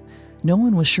time, no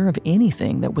one was sure of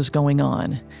anything that was going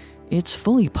on. It's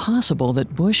fully possible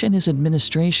that Bush and his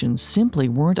administration simply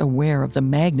weren't aware of the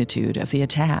magnitude of the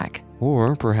attack.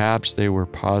 Or perhaps they were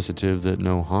positive that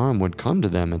no harm would come to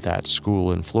them at that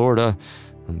school in Florida,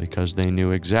 because they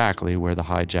knew exactly where the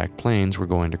hijacked planes were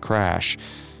going to crash.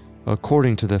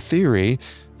 According to the theory,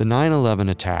 the 9/11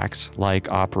 attacks, like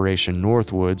Operation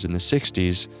Northwoods in the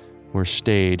 60s, were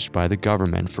staged by the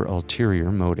government for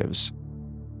ulterior motives.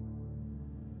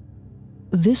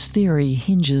 This theory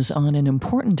hinges on an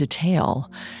important detail: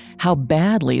 how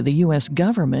badly the U.S.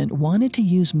 government wanted to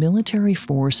use military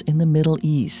force in the Middle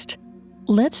East.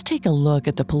 Let's take a look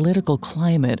at the political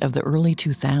climate of the early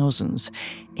 2000s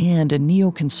and a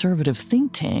neoconservative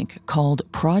think tank called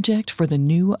Project for the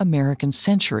New American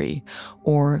Century,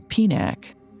 or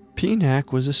PNAC.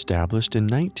 PNAC was established in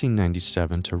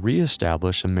 1997 to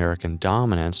reestablish American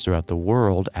dominance throughout the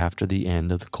world after the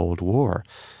end of the Cold War.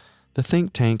 The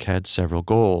think tank had several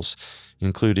goals,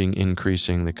 including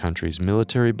increasing the country's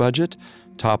military budget,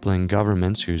 toppling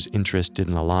governments whose interests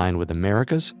didn't align with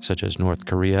America's, such as North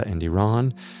Korea and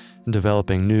Iran,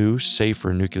 developing new,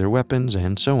 safer nuclear weapons,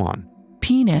 and so on.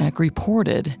 PNAC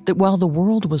reported that while the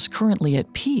world was currently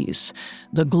at peace,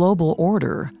 the global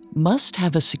order must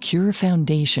have a secure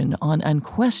foundation on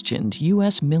unquestioned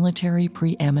U.S. military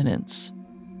preeminence.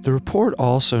 The report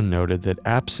also noted that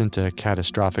absent a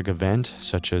catastrophic event,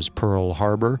 such as Pearl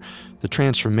Harbor, the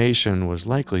transformation was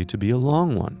likely to be a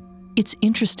long one. It's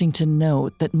interesting to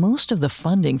note that most of the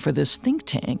funding for this think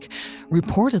tank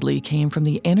reportedly came from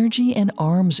the energy and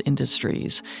arms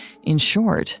industries. In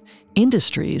short,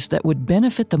 industries that would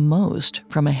benefit the most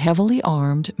from a heavily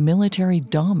armed,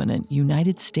 military-dominant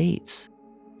United States.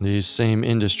 These same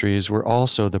industries were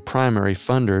also the primary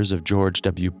funders of George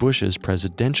W. Bush's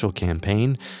presidential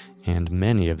campaign, and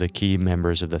many of the key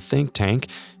members of the think tank,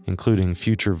 including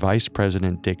future Vice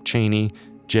President Dick Cheney,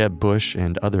 Jeb Bush,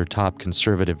 and other top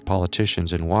conservative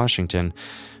politicians in Washington,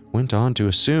 went on to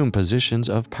assume positions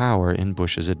of power in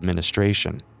Bush's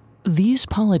administration. These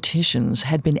politicians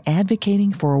had been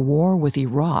advocating for a war with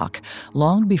Iraq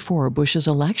long before Bush's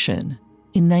election.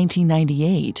 In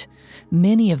 1998,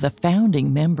 many of the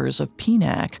founding members of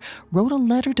PNAC wrote a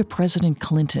letter to President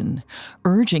Clinton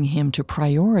urging him to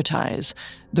prioritize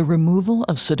the removal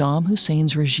of Saddam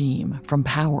Hussein's regime from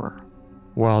power.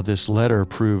 While this letter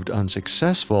proved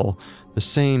unsuccessful, the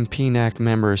same PNAC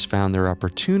members found their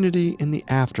opportunity in the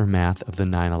aftermath of the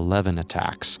 9/11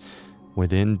 attacks.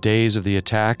 Within days of the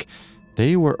attack,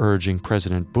 they were urging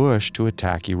President Bush to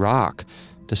attack Iraq,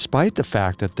 despite the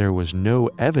fact that there was no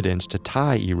evidence to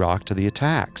tie Iraq to the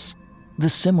attacks. The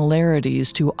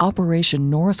similarities to Operation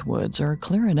Northwoods are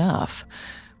clear enough,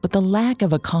 but the lack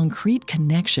of a concrete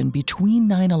connection between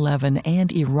 9/11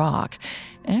 and Iraq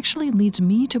actually leads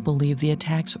me to believe the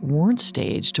attacks weren't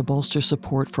staged to bolster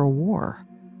support for war.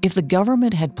 If the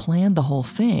government had planned the whole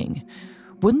thing,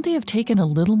 wouldn't they have taken a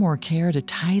little more care to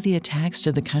tie the attacks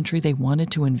to the country they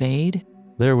wanted to invade?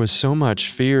 There was so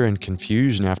much fear and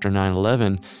confusion after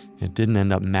 9/11, it didn't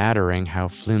end up mattering how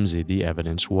flimsy the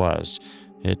evidence was.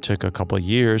 It took a couple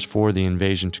years for the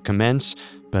invasion to commence,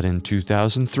 but in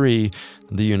 2003,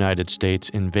 the United States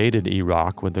invaded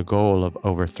Iraq with the goal of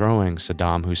overthrowing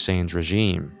Saddam Hussein's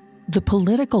regime. The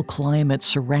political climate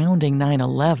surrounding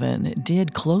 9/11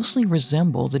 did closely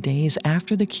resemble the days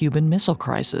after the Cuban Missile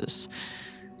Crisis.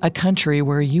 A country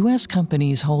where U.S.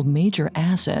 companies hold major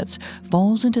assets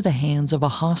falls into the hands of a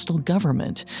hostile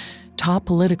government. Top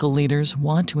political leaders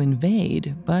want to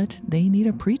invade, but they need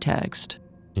a pretext.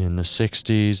 In the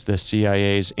 60s, the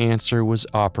CIA's answer was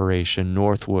Operation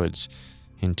Northwoods.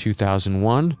 In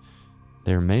 2001,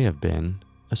 there may have been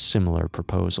a similar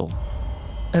proposal.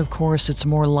 Of course, it's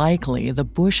more likely the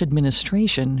Bush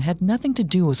administration had nothing to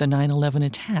do with the 9/11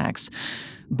 attacks,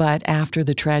 but after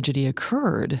the tragedy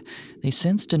occurred, they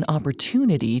sensed an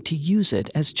opportunity to use it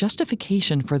as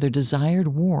justification for their desired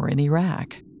war in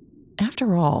Iraq.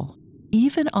 After all,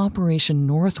 even Operation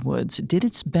Northwoods did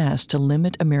its best to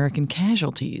limit American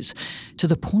casualties, to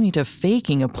the point of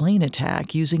faking a plane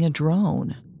attack using a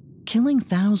drone. Killing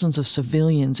thousands of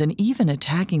civilians and even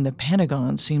attacking the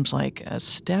Pentagon seems like a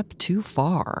step too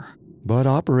far. But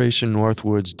Operation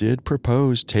Northwoods did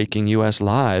propose taking U.S.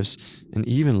 lives and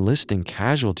even listing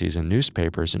casualties in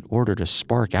newspapers in order to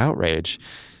spark outrage.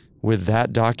 With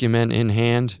that document in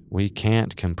hand, we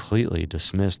can't completely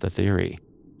dismiss the theory.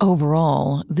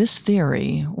 Overall, this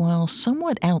theory, while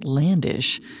somewhat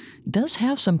outlandish, does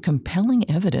have some compelling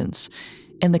evidence,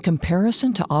 and the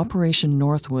comparison to Operation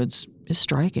Northwoods is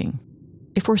striking.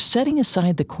 If we're setting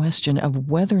aside the question of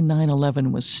whether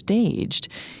 9/11 was staged,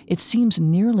 it seems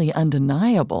nearly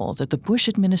undeniable that the Bush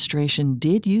administration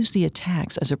did use the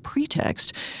attacks as a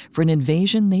pretext for an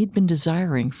invasion they'd been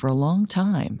desiring for a long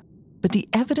time. But the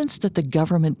evidence that the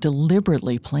government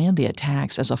deliberately planned the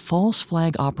attacks as a false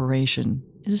flag operation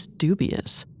is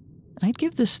dubious. I'd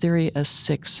give this theory a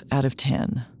 6 out of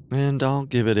 10. And I'll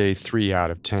give it a 3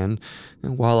 out of 10.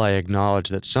 And while I acknowledge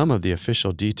that some of the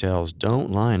official details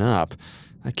don't line up,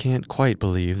 I can't quite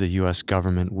believe the U.S.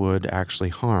 government would actually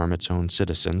harm its own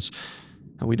citizens.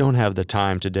 We don't have the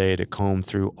time today to comb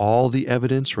through all the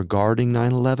evidence regarding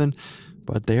 9/11,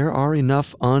 but there are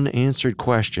enough unanswered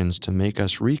questions to make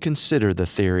us reconsider the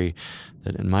theory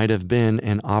that it might have been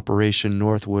an Operation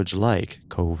Northwoods-like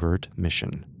covert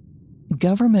mission.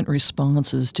 Government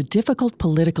responses to difficult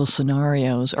political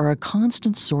scenarios are a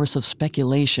constant source of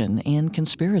speculation and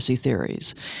conspiracy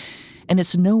theories. And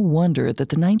it's no wonder that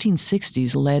the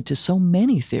 1960s led to so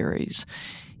many theories.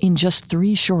 In just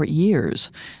 3 short years,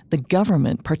 the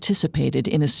government participated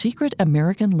in a secret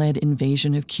American-led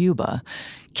invasion of Cuba,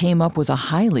 came up with a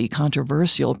highly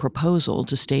controversial proposal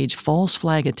to stage false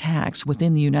flag attacks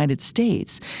within the United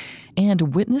States,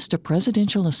 and witnessed a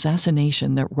presidential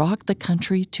assassination that rocked the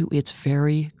country to its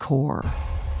very core.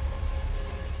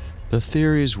 The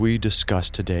theories we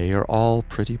discussed today are all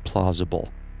pretty plausible.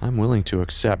 I'm willing to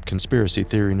accept conspiracy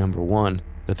theory number 1,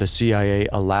 that the CIA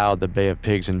allowed the Bay of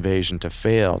Pigs invasion to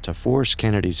fail to force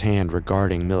Kennedy's hand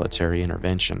regarding military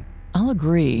intervention. I'll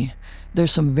agree.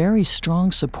 There's some very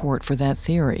strong support for that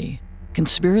theory.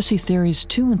 Conspiracy theories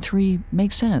 2 and 3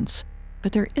 make sense,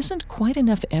 but there isn't quite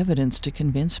enough evidence to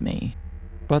convince me.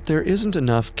 But there isn't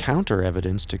enough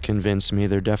counter-evidence to convince me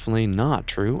they're definitely not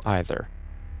true either.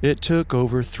 It took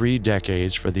over 3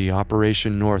 decades for the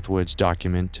Operation Northwoods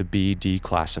document to be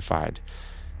declassified.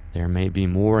 There may be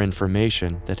more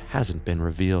information that hasn't been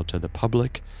revealed to the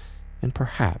public, and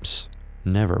perhaps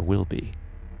never will be.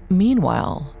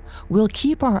 Meanwhile, we'll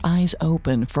keep our eyes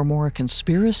open for more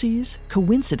conspiracies,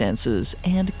 coincidences,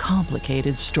 and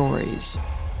complicated stories.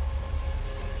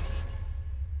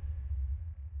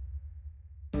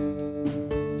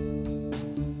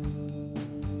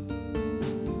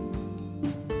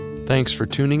 Thanks for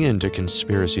tuning in to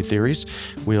Conspiracy Theories.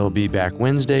 We'll be back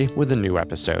Wednesday with a new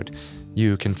episode.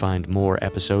 You can find more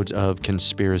episodes of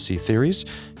Conspiracy Theories,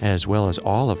 as well as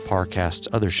all of Parcast's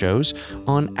other shows,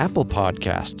 on Apple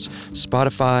Podcasts,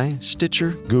 Spotify, Stitcher,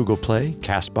 Google Play,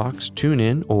 CastBox,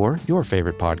 TuneIn, or your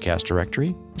favorite podcast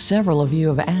directory. Several of you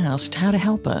have asked how to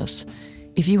help us.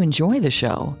 If you enjoy the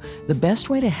show, the best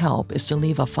way to help is to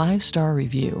leave a 5-star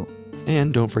review.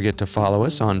 And don't forget to follow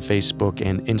us on Facebook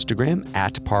and Instagram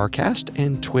 @Parcast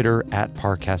and Twitter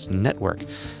 @Parcast Network.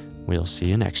 We'll see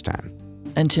you next time.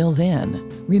 Until then,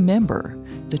 remember,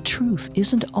 the truth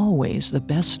isn't always the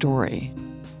best story.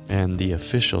 And the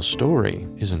official story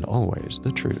isn't always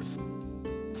the truth.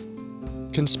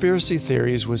 Conspiracy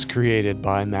Theories was created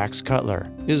by Max Cutler,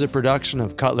 is a production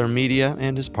of Cutler Media,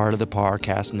 and is part of the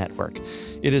Parcast Network.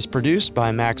 It is produced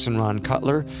by Max and Ron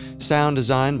Cutler, sound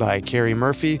designed by Carrie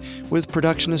Murphy, with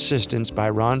production assistance by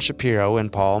Ron Shapiro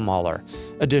and Paul Mahler.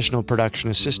 Additional production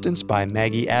assistance by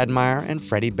Maggie Admire and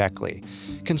Freddie Beckley.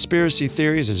 Conspiracy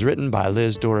Theories is written by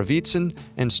Liz Dorovitson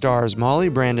and stars Molly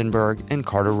Brandenburg and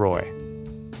Carter Roy.